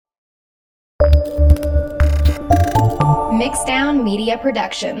Mixdown Media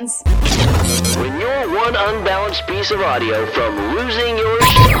Productions. When you're one unbalanced piece of audio from losing your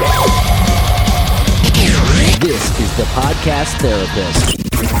shit. This is the Podcast Therapist.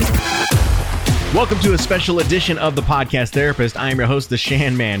 Welcome to a special edition of the Podcast Therapist. I am your host, the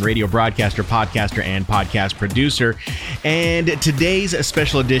Shan Man, radio broadcaster, podcaster, and podcast producer. And today's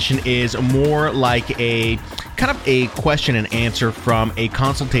special edition is more like a kind of a question and answer from a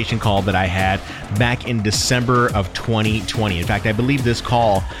consultation call that I had back in December of 2020. In fact, I believe this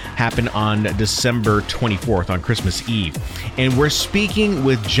call happened on December 24th, on Christmas Eve. And we're speaking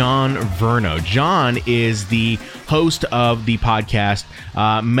with John Verno. John is the host of the podcast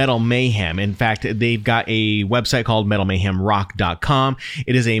Metal Mayhem. In fact, they've got a website called metalmayhemrock.com.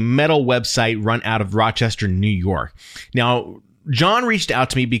 It is a metal website run out of Rochester, New York. Now, John reached out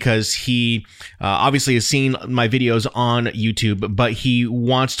to me because he obviously has seen my videos on YouTube, but he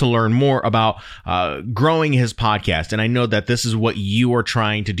wants to learn more about growing his podcast. And I know that this is what you are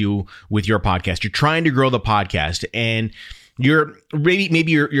trying to do with your podcast. You're trying to grow the podcast, and you're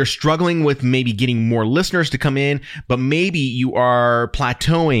struggling with maybe getting more listeners to come in, but maybe you are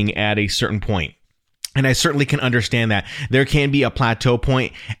plateauing at a certain point. And I certainly can understand that there can be a plateau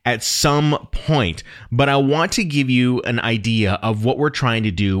point at some point, but I want to give you an idea of what we're trying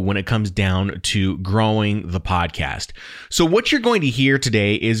to do when it comes down to growing the podcast. So what you're going to hear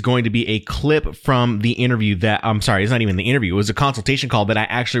today is going to be a clip from the interview it's not even the interview. It was a consultation call that I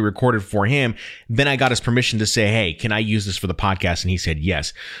actually recorded for him. Then I got his permission to say, hey, can I use this for the podcast? And he said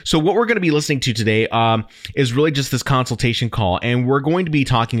yes. So what we're going to be listening to today is really just this consultation call. And we're going to be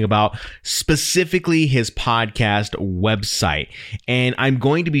talking about specifically his podcast website. And I'm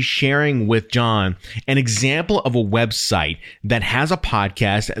going to be sharing with John an example of a website that has a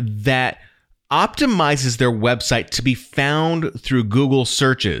podcast that optimizes their website to be found through Google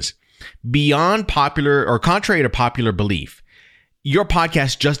searches. Beyond popular, or contrary to popular belief, your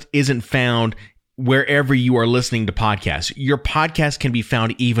podcast just isn't found wherever you are listening to podcasts. Your podcast can be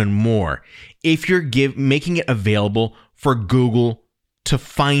found even more if you're making it available for Google to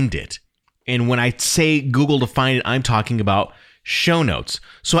find it. And when I say Google to find it, I'm talking about show notes.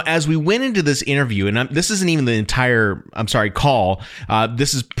 So as we went into this interview, and this isn't even the entire, call.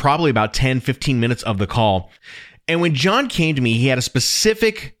 This is probably about 10, 15 minutes of the call. And when John came to me, he had a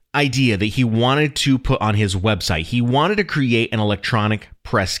specific idea that he wanted to put on his website. He wanted to create an electronic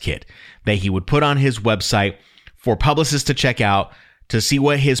press kit that he would put on his website for publicists to check out, to see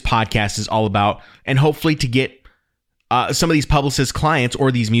what his podcast is all about, and hopefully to get some of these publicist clients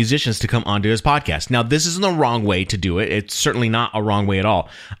or these musicians to come onto his podcast. Now, this isn't the wrong way to do it. It's certainly not a wrong way at all.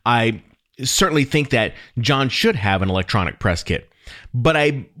 I certainly think that John should have an electronic press kit. But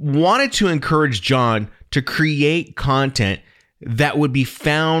I wanted to encourage John to create content that would be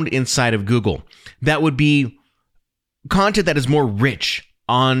found inside of Google. That would be content that is more rich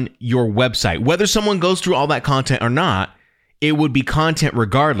on your website. Whether someone goes through all that content or not, it would be content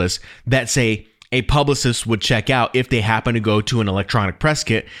regardless that, say, a publicist would check out. If they happen to go to an electronic press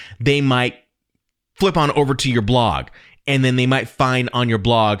kit, they might flip on over to your blog, and then they might find on your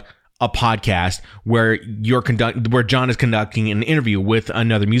blog a podcast where where John is conducting an interview with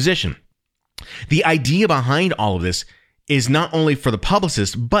another musician. The idea behind all of this is not only for the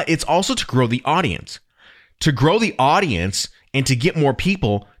publicist, but it's also to grow the audience. To grow the audience and to get more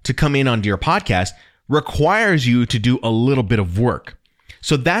people to come in onto your podcast requires you to do a little bit of work.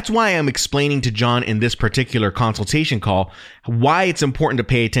 So that's why I'm explaining to John in this particular consultation call why it's important to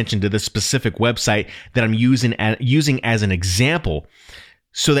pay attention to this specific website that I'm using as an example,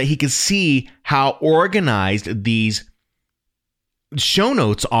 so that he can see how organized these show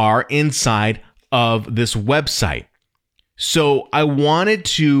notes are inside of this website. So I wanted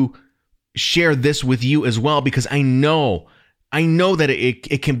to share this with you as well, because I know that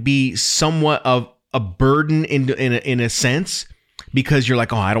it can be somewhat of a burden in a sense, because you're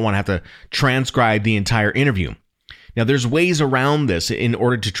like, oh, I don't want to have to transcribe the entire interview. Now, there's ways around this in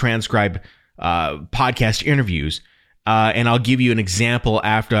order to transcribe podcast interviews, and I'll give you an example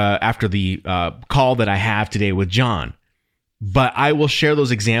after the call that I have today with John. But I will share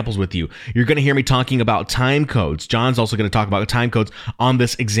those examples with you. You're going to hear me talking about time codes. John's also going to talk about time codes on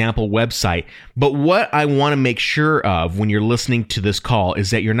this example website. But what I want to make sure of when you're listening to this call is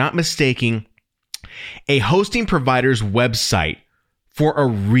that you're not mistaking a hosting provider's website for a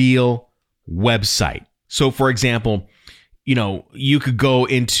real website. So, for example, you could go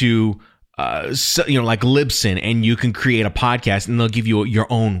into, like Libsyn, and you can create a podcast, and they'll give you your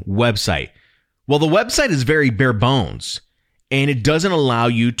own website. Well, the website is very bare bones, and it doesn't allow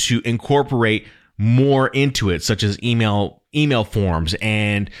you to incorporate more into it, such as email forms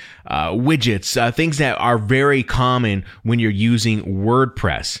and widgets, things that are very common when you're using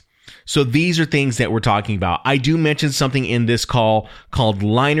WordPress. So these are things that we're talking about. I do mention something in this call called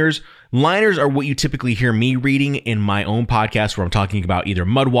liners. Liners are what you typically hear me reading in my own podcast, where I'm talking about either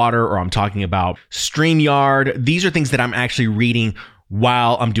Mudwater or I'm talking about StreamYard. These are things that I'm actually reading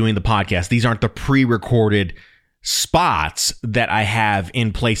while I'm doing the podcast. These aren't the pre-recorded spots that I have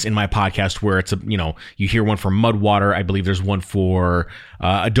in place in my podcast where it's you hear one for Mudwater. I believe there's one for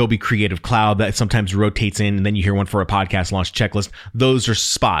Adobe Creative Cloud that sometimes rotates in, and then you hear one for a podcast launch checklist. Those are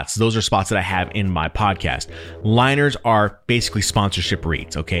spots that I have in my podcast. Liners are basically sponsorship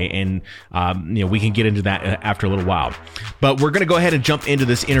reads, okay? And we can get into that after a little while. But we're going to go ahead and jump into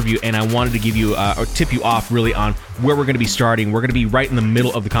this interview, and I wanted to give you or tip you off really on where we're going to be starting. We're going to be right in the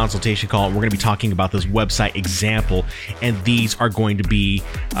middle of the consultation call, and we're going to be talking about this website example, and these are going to be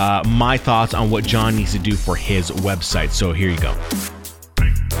my thoughts on what John needs to do for his website. So here you go.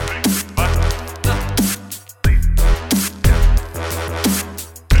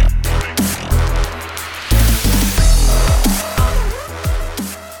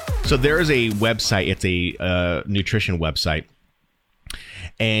 So there is a website. It's a nutrition website,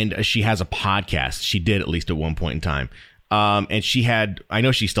 and she has a podcast. She did, at least at one point in time. And I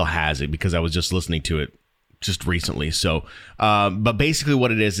know she still has it because I was just listening to it just recently. So, but basically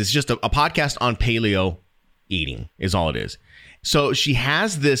what it is, it's just a podcast on paleo eating is all it is. So she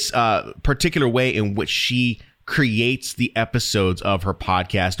has this particular way in which she creates the episodes of her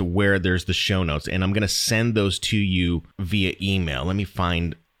podcast where there's the show notes. And I'm going to send those to you via email. Let me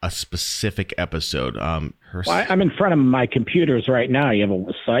find a specific episode. I'm in front of my computers right now. You have a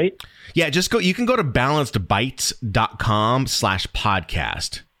site? Yeah, just go. You can go to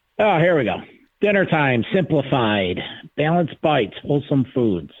balancedbites.com/podcast. Oh, here we go. Dinner time, simplified, balanced bites, wholesome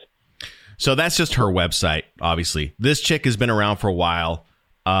foods. So that's just her website, obviously. This chick has been around for a while,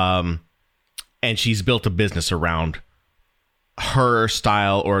 and she's built a business around her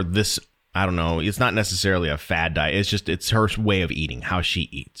style or this. I don't know. It's not necessarily a fad diet. It's her way of eating, how she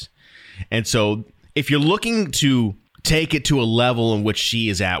eats. And so if you're looking to take it to a level in which she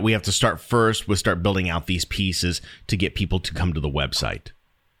is at, we have to start building out these pieces to get people to come to the website.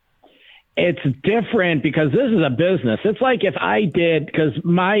 It's different because this is a business. It's like if I did, because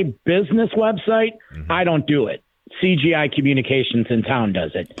my business website, I don't do it. CGI Communications in town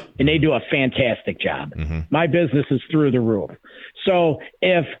does it, and they do a fantastic job. My business is through the roof. So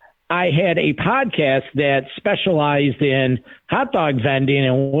if I had a podcast that specialized in hot dog vending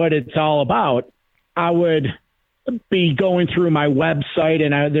and what it's all about, I would be going through my website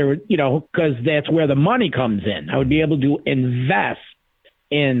because that's where the money comes in. I would be able to invest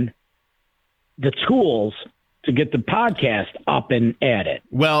in the tools to get the podcast up and at it.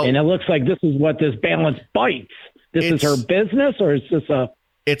 Well, and it looks like this is what this Balanced Bites. This is her business, or is this a...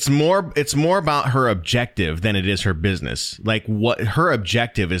 It's more about her objective than it is her business. Like, what her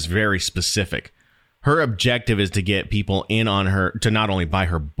objective is very specific. Her objective is to get people in on her, to not only buy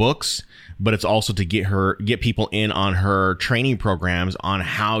her books, but it's also to get people in on her training programs on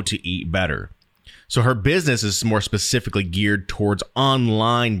how to eat better. So her business is more specifically geared towards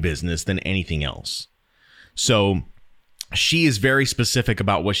online business than anything else. So she is very specific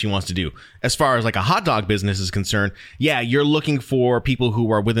about what she wants to do. As far as like a hot dog business is concerned, yeah, you're looking for people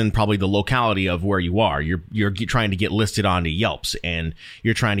who are within probably the locality of where you are. You're trying to get listed onto Yelps, and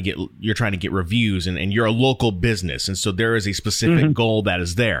you're trying to get reviews, and you're a local business. And so there is a specific goal that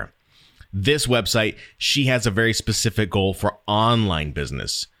is there. This website, she has a very specific goal for online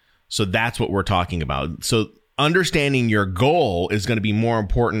business. So that's what we're talking about. So understanding your goal is going to be more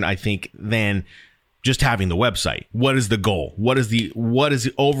important, I think, than just having the website. What is the goal? What is the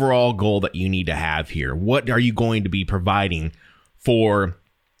overall goal that you need to have here? What are you going to be providing for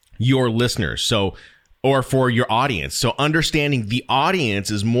your listeners? So, or for your audience. So understanding the audience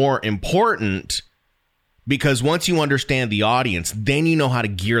is more important, because once you understand the audience, then you know how to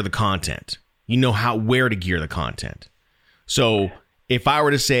gear the content. You know where to gear the content. So if I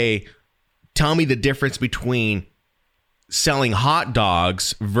were to say, tell me the difference between selling hot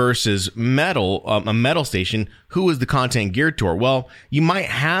dogs versus a metal station, who is the content geared toward? Well, you might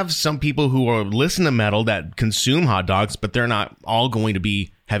have some people who are listen to metal that consume hot dogs, but they're not all going to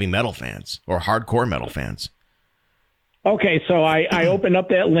be heavy metal fans or hardcore metal fans. Okay, so I opened up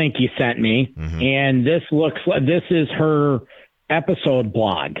that link you sent me, and this is her episode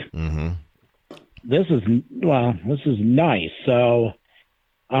blog. This is nice. So,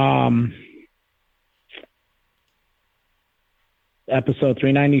 episode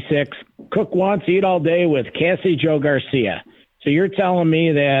 396, Cook Once, Eat All Day with Cassie Jo Garcia. So you're telling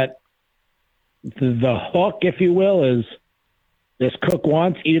me that the hook, if you will, is this cook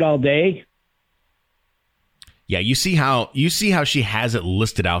once, eat all day. Yeah, you see how she has it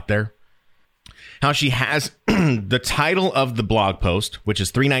listed out there? How she has the title of the blog post, which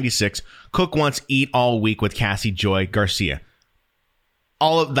is $3.96, Cook Once, Eat All Week with Cassie Joy Garcia.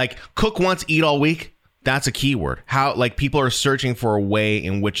 All of cook once, eat all week, that's a keyword. How people are searching for a way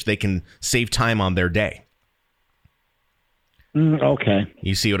in which they can save time on their day. Okay.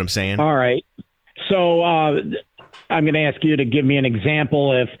 You see what I'm saying? All right. So I'm going to ask you to give me an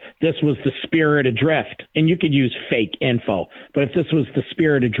example if this was the spirit adrift, and you could use fake info, but if this was the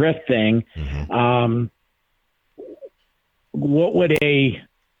spirit adrift thing, what would a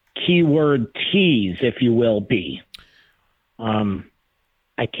keyword tease, if you will, be?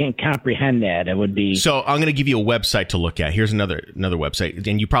 I can't comprehend that. It would be. So I'm going to give you a website to look at. Here's another website,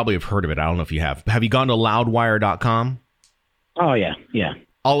 and you probably have heard of it. I don't know if you have. Have you gone to loudwire.com? Oh, yeah. Yeah.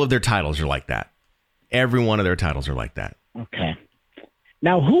 All of their titles are like that. Every one of their titles are like that. Okay.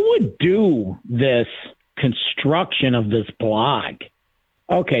 Now, who would do this construction of this blog?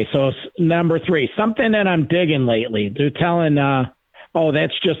 Okay, so number 3, something that I'm digging lately. They're telling,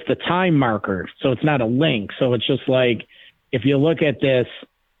 that's just the time marker, so it's not a link. So it's just like, if you look at this,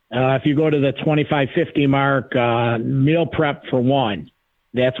 if you go to the 25:50 mark, meal prep for 1,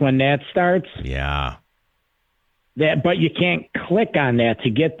 that's when that starts. Yeah. But you can't click on that to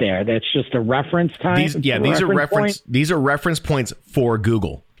get there. That's just a reference time. These are reference points for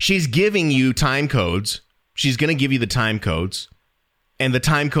Google. She's giving you time codes. She's going to give you the time codes, and the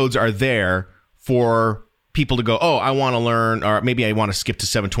time codes are there for people to go, oh, I want to learn, or maybe I want to skip to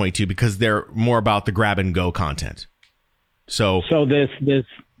 722 because they're more about the grab and go content. So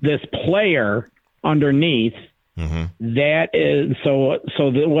this player underneath. That is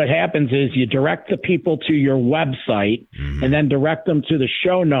what happens is you direct the people to your website and then direct them to the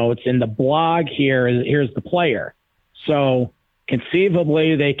show notes, and the blog here's the player. So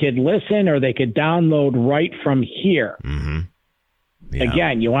conceivably they could listen or they could download right from here. Yeah.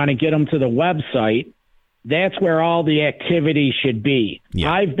 Again, you want to get them to the website. That's where all the activity should be.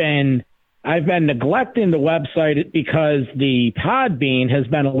 Yeah. I've been neglecting the website because the Podbean has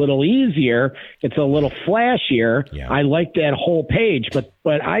been a little easier. It's a little flashier. Yeah. I like that whole page, but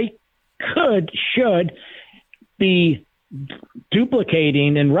I should be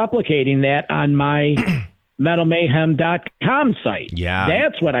duplicating and replicating that on my metalmayhem.com site. Yeah.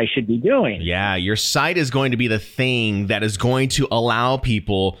 That's what I should be doing. Yeah, your site is going to be the thing that is going to allow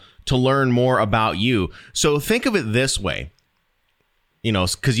people to learn more about you. So think of it this way. You know,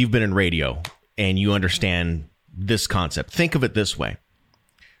 because you've been in radio and you understand this concept. Think of it this way.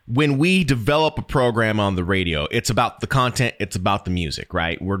 When we develop a program on the radio, it's about the content, it's about the music,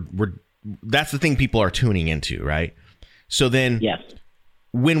 right? That's the thing people are tuning into, right? So then yes.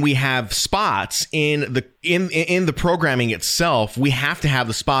 When we have spots in the programming itself, we have to have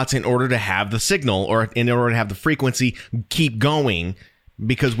the spots in order to have the signal or in order to have the frequency keep going,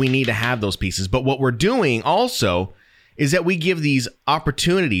 because we need to have those pieces. But what we're doing also is that we give these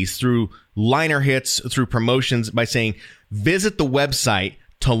opportunities through liner hits, through promotions, by saying, visit the website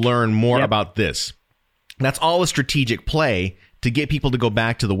to learn more about this. That's all a strategic play to get people to go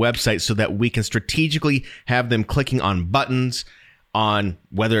back to the website so that we can strategically have them clicking on buttons, on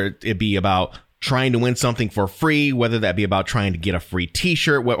whether it be about trying to win something for free, whether that be about trying to get a free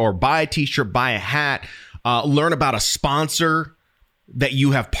t-shirt or buy a t-shirt, buy a hat, learn about a sponsor that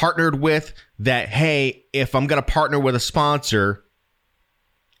you have partnered with, that, hey, if I'm going to partner with a sponsor,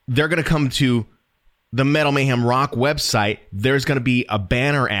 they're going to come to the Metal Mayhem Rock website. There's going to be a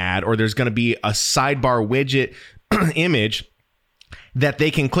banner ad, or there's going to be a sidebar widget image that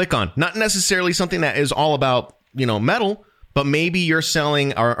they can click on. Not necessarily something that is all about, metal, but maybe you're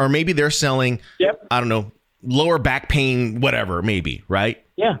selling, or maybe they're selling, I don't know, lower back pain, whatever, maybe, right?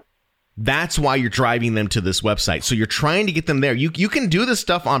 Yeah. That's why you're driving them to this website. So you're trying to get them there. You can do this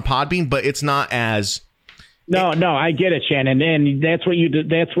stuff on Podbean, but it's not as... No, I get it, Shannon. And that's what you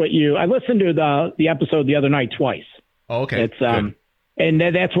do. I listened to the episode the other night twice. Oh, okay. It's and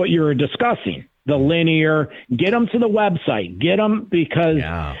that's what you were discussing. The linear, get them to the website, get them, because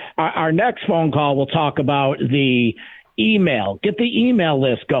our next phone call will talk about the email, get the email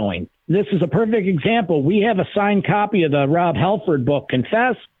list going. This is a perfect example. We have a signed copy of the Rob Halford book,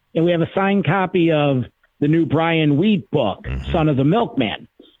 Confess, and we have a signed copy of the new Brian Wheat book, Son of the Milkman.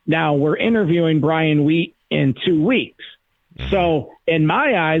 Now, we're interviewing Brian Wheat in 2 weeks. So in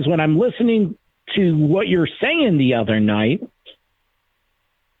my eyes, when I'm listening to what you're saying the other night,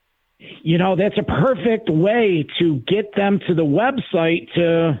 that's a perfect way to get them to the website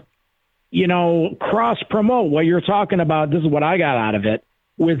to, cross promote what you're talking about. This is what I got out of it.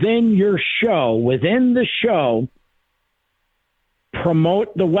 within your show, within the show,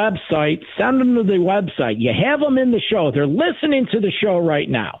 promote the website, send them to the website. You have them in the show. They're listening to the show right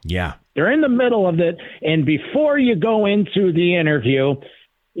now. Yeah. They're in the middle of it. And before you go into the interview,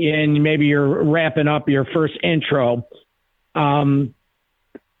 and maybe you're wrapping up your first intro,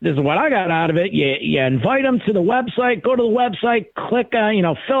 this is what I got out of it. You invite them to the website, go to the website, click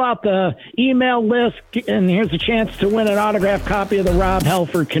on, fill out the email list, and here's a chance to win an autographed copy of the Rob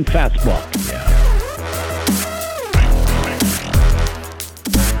Halford Confess book. Yeah.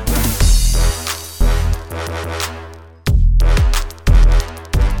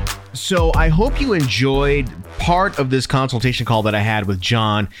 So I hope you enjoyed part of this consultation call that I had with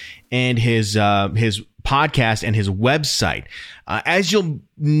John and his podcast and his website. As you'll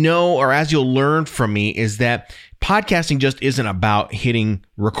know, or as you'll learn from me, is that podcasting just isn't about hitting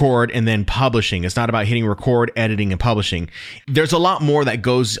record and then publishing. It's not about hitting record, editing, and publishing. There's a lot more that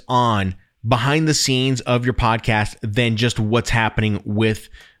goes on behind the scenes of your podcast than just what's happening with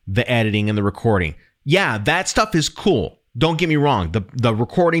the editing and the recording. Yeah, that stuff is cool. Don't get me wrong. The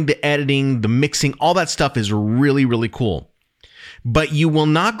recording, the editing, the mixing, all that stuff is really, really cool. But you will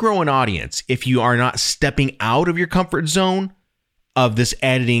not grow an audience if you are not stepping out of your comfort zone of this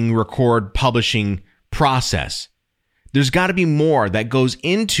editing, record, publishing process. There's got to be more that goes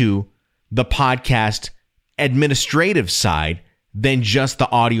into the podcast administrative side than just the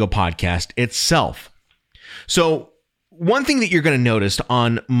audio podcast itself. So one thing that you're going to notice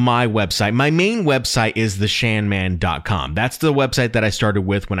on my website, my main website is theshanman.com. That's the website that I started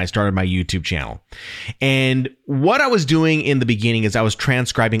with when I started my YouTube channel. And what I was doing in the beginning is I was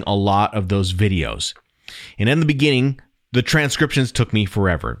transcribing a lot of those videos. And in the beginning, the transcriptions took me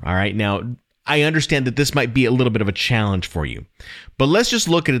forever. All right. Now, I understand that this might be a little bit of a challenge for you, but let's just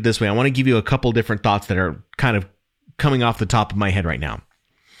look at it this way. I want to give you a couple different thoughts that are kind of coming off the top of my head right now.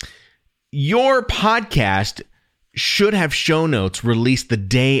 Your podcast should have show notes released the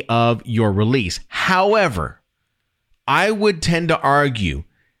day of your release. However, I would tend to argue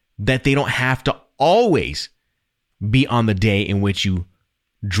that they don't have to always be on the day in which you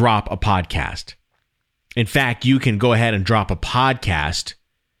drop a podcast. In fact, you can go ahead and drop a podcast,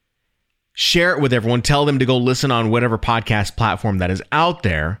 share it with everyone, tell them to go listen on whatever podcast platform that is out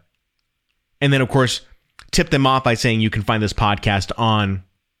there, and then, of course, tip them off by saying you can find this podcast on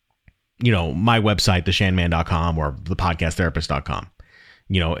my website, theshanman.com or thepodcasttherapist.com,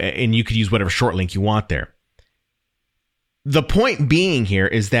 and you could use whatever short link you want there. The point being here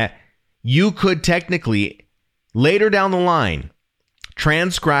is that you could technically later down the line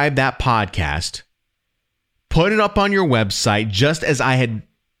transcribe that podcast, put it up on your website, just as I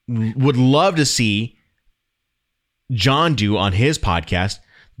would love to see John do on his podcast,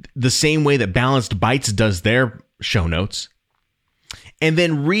 the same way that Balanced Bites does their show notes, and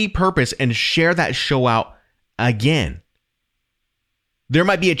then repurpose and share that show out again. There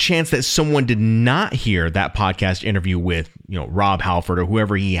might be a chance that someone did not hear that podcast interview with, Rob Halford or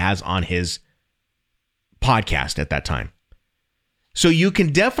whoever he has on his podcast at that time. So you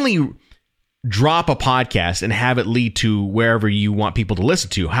can definitely drop a podcast and have it lead to wherever you want people to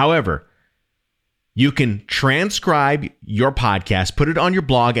listen to. However, you can transcribe your podcast, put it on your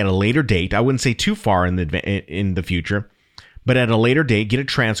blog at a later date. I wouldn't say too far in the future. But at a later date, get it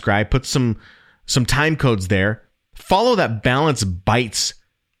transcribed, put some time codes there, follow that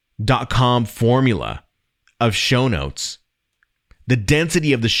balancebytes.com formula of show notes. The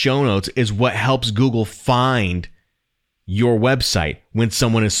density of the show notes is what helps Google find your website when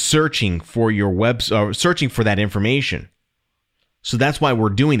someone is searching for your searching for that information. So that's why we're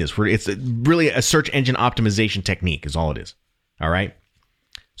doing this. It's really a search engine optimization technique is all it is. All right.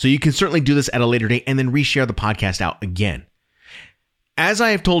 So you can certainly do this at a later date and then reshare the podcast out again. As I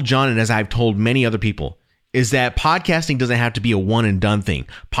have told John and as I've told many other people, is that podcasting doesn't have to be a one and done thing.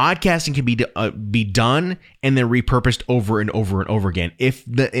 Podcasting can be done and then repurposed over and over and over again if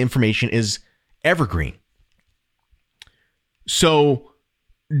the information is evergreen. So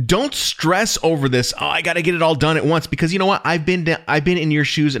don't stress over this. Oh, I got to get it all done at once, because you know what? I've been in your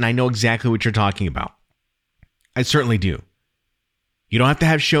shoes and I know exactly what you're talking about. I certainly do. You don't have to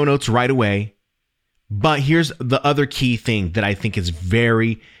have show notes right away. But here's the other key thing that I think is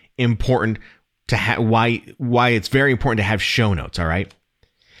very important to why it's very important to have show notes, all right?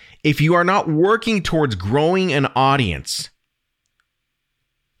 If you are not working towards growing an audience,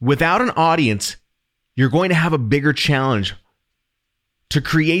 without an audience, you're going to have a bigger challenge to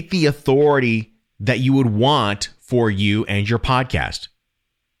create the authority that you would want for you and your podcast.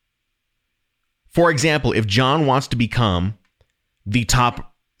 For example, if John wants to become the top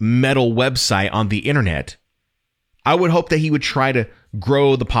metal website on the internet, I would hope that he would try to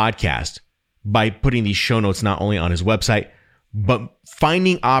grow the podcast by putting these show notes not only on his website, but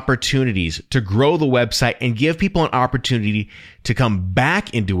finding opportunities to grow the website and give people an opportunity to come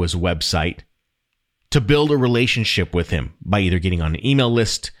back into his website to build a relationship with him by either getting on an email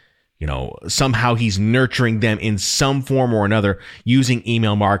list, somehow he's nurturing them in some form or another using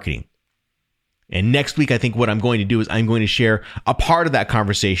email marketing. And next week, I think what I'm going to do is I'm going to share a part of that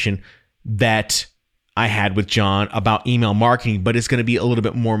conversation that I had with John about email marketing, but it's going to be a little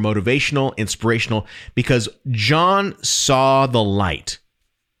bit more motivational, inspirational, because John saw the light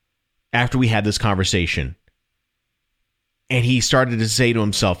after we had this conversation. And he started to say to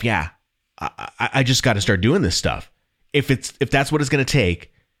himself, yeah, I just got to start doing this stuff. If that's what it's going to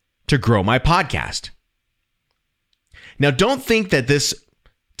take to grow my podcast. Now, don't think that this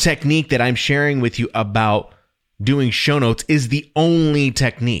technique that I'm sharing with you about doing show notes is the only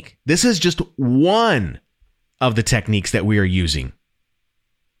technique. This is just one of the techniques that we are using.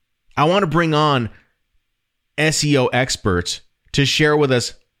 I want to bring on SEO experts to share with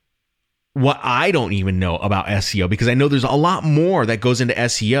us what I don't even know about SEO, because I know there's a lot more that goes into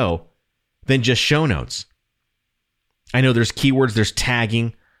SEO than just show notes. I know there's keywords, there's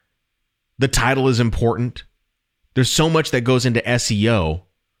tagging, the title is important. There's so much that goes into SEO.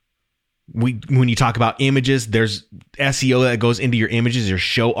 When you talk about images, there's SEO that goes into your images, your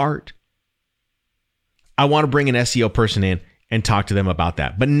show art. I want to bring an SEO person in and talk to them about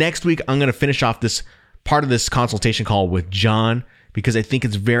that. But next week, I'm going to finish off this part of this consultation call with John, because I think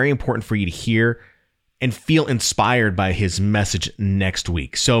it's very important for you to hear and feel inspired by his message next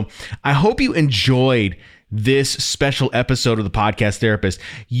week. So I hope you enjoyed this special episode of the Podcast Therapist.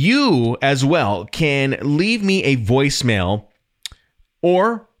 You as well can leave me a voicemail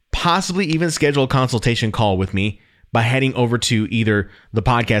or possibly even schedule a consultation call with me by heading over to either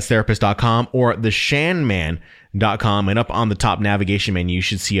thepodcasttherapist.com or theshanman.com. And up on the top navigation menu, you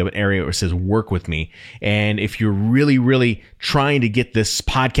should see an area where it says work with me. And if you're really, really trying to get this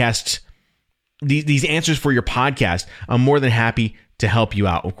podcast, these answers for your podcast, I'm more than happy to help you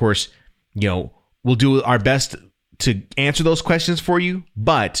out. Of course, we'll do our best to answer those questions for you,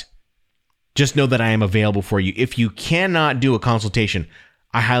 but just know that I am available for you. If you cannot do a consultation,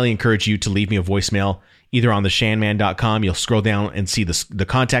 I highly encourage you to leave me a voicemail either on theshanman.com. You'll scroll down and see the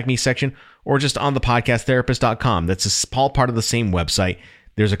contact me section, or just on thepodcasttherapist.com. That's a small part of the same website.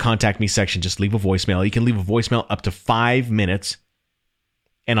 There's a contact me section. Just leave a voicemail. You can leave a voicemail up to 5 minutes,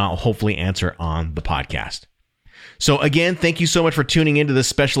 and I'll hopefully answer on the podcast. So again, thank you so much for tuning into this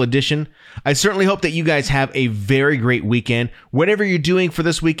special edition. I certainly hope that you guys have a very great weekend. Whatever you're doing for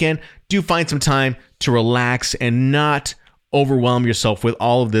this weekend, do find some time to relax and not overwhelm yourself with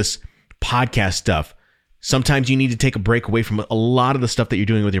all of this podcast stuff. Sometimes you need to take a break away from a lot of the stuff that you're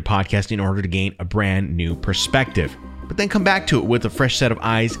doing with your podcast in order to gain a brand new perspective. But then come back to it with a fresh set of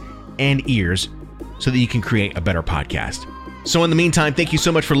eyes and ears so that you can create a better podcast. So in the meantime, thank you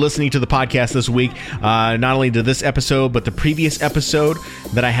so much for listening to the podcast this week. Not only to this episode, but the previous episode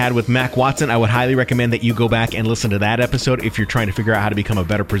that I had with Mac Watson. I would highly recommend that you go back and listen to that episode if you're trying to figure out how to become a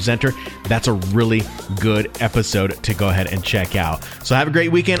better presenter. That's a really good episode to go ahead and check out. So have a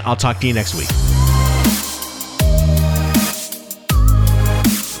great weekend. I'll talk to you next week.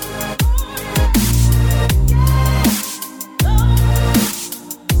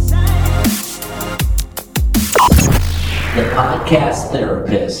 The Podcast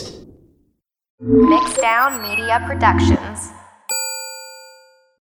Therapist. Mixdown Media Productions.